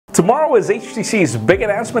Tomorrow is HTC's big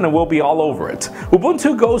announcement and we'll be all over it.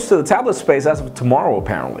 Ubuntu goes to the tablet space as of tomorrow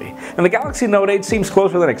apparently, and the Galaxy Note 8 seems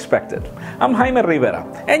closer than expected. I'm Jaime Rivera,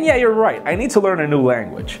 and yeah, you're right, I need to learn a new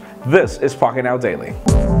language. This is Pocketnow Daily.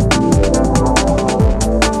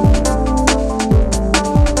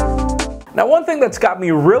 Now, one thing that's got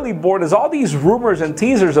me really bored is all these rumors and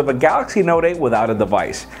teasers of a Galaxy Note 8 without a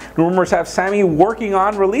device. The rumors have Sammy working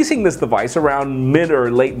on releasing this device around mid or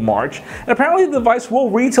late March, and apparently the device will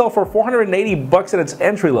retail for $480 at its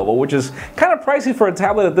entry level, which is kind of pricey for a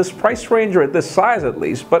tablet at this price range, or at this size at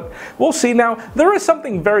least, but we'll see. Now, there is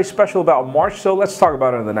something very special about March, so let's talk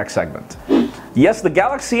about it in the next segment. Yes, the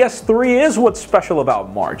Galaxy S3 is what's special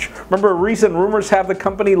about March. Remember, recent rumors have the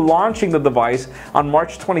company launching the device on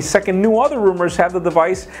March 22nd. New other rumors have the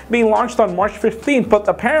device being launched on March 15th, but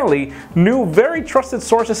apparently new, very trusted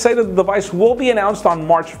sources say that the device will be announced on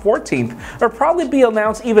March 14th, or probably be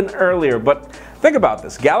announced even earlier. But think about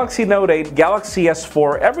this: Galaxy Note 8, Galaxy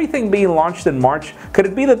S4, everything being launched in March. Could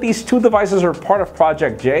it be that these two devices are part of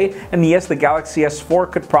Project J, and yes, the Galaxy S4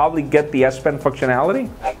 could probably get the S Pen functionality?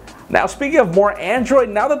 Now, speaking of more Android,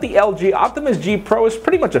 now that the LG Optimus G Pro is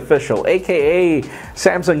pretty much official, aka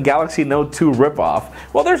Samsung Galaxy Note 2 ripoff,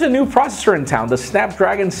 well, there's a new processor in town, the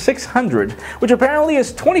Snapdragon 600, which apparently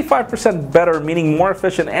is 25% better, meaning more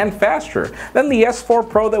efficient and faster than the S4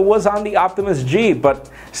 Pro that was on the Optimus G. But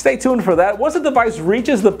stay tuned for that. Once the device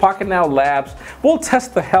reaches the Pocketnow labs, we'll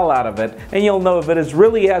test the hell out of it, and you'll know if it is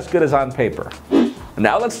really as good as on paper.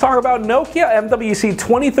 Now let's talk about Nokia. MWC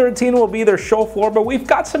 2013 will be their show floor, but we've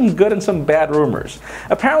got some good and some bad rumors.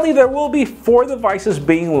 Apparently there will be 4 devices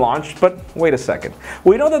being launched, but wait a second.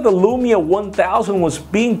 We know that the Lumia 1000 was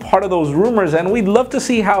being part of those rumors, and we'd love to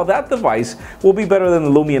see how that device will be better than the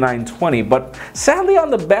Lumia 920. But sadly, on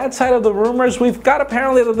the bad side of the rumors, we've got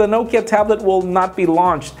apparently that the Nokia tablet will not be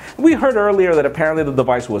launched. We heard earlier that apparently the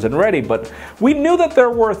device wasn't ready, but we knew that there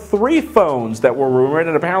were 3 phones that were rumored,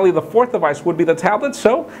 and apparently the 4th device would be the tablet.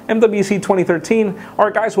 So MWC 2013,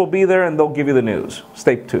 our guys will be there and they'll give you the news.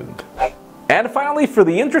 Stay tuned. And finally, for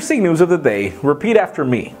the interesting news of the day, repeat after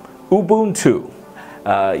me: Ubuntu.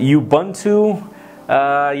 Ubuntu.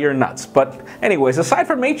 You're nuts. But anyways, aside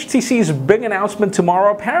from HTC's big announcement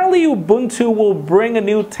tomorrow, apparently Ubuntu will bring a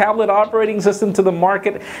new tablet operating system to the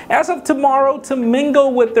market as of tomorrow to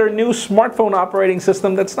mingle with their new smartphone operating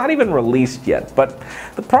system that's not even released yet. But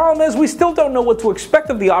the problem is we still don't know what to expect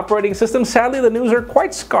of the operating system. Sadly, the news are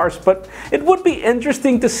quite scarce, but it would be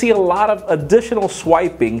interesting to see a lot of additional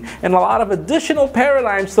swiping and a lot of additional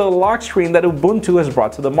paradigms to the lock screen that Ubuntu has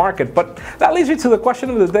brought to the market. But that leads me to the question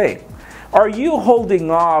of the day. Are you holding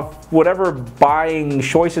off whatever buying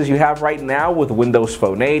choices you have right now with Windows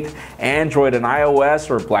Phone 8, Android and iOS,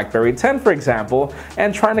 or BlackBerry 10 for example,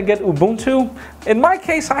 and trying to get Ubuntu? In my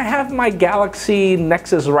case, I have my Galaxy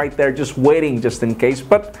Nexus right there just waiting just in case,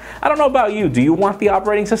 but I don't know about you. Do you want the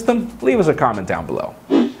operating system? Leave us a comment down below.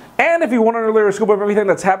 And if you want an earlier scoop of everything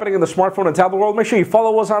that's happening in the smartphone and tablet world, make sure you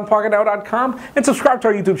follow us on Pocketnow.com and subscribe to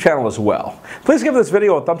our YouTube channel as well. Please give this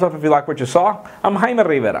video a thumbs up if you like what you saw. I'm Jaime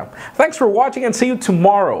Rivera. Thanks for watching and see you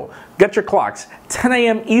tomorrow. Get your clocks. 10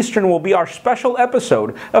 a.m. Eastern will be our special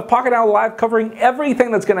episode of Pocketnow Live, covering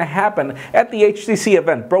everything that's going to happen at the HTC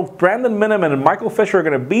event. Both Brandon Miniman and Michael Fisher are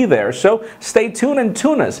going to be there, so stay tuned and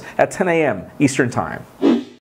tune us at 10 a.m. Eastern Time.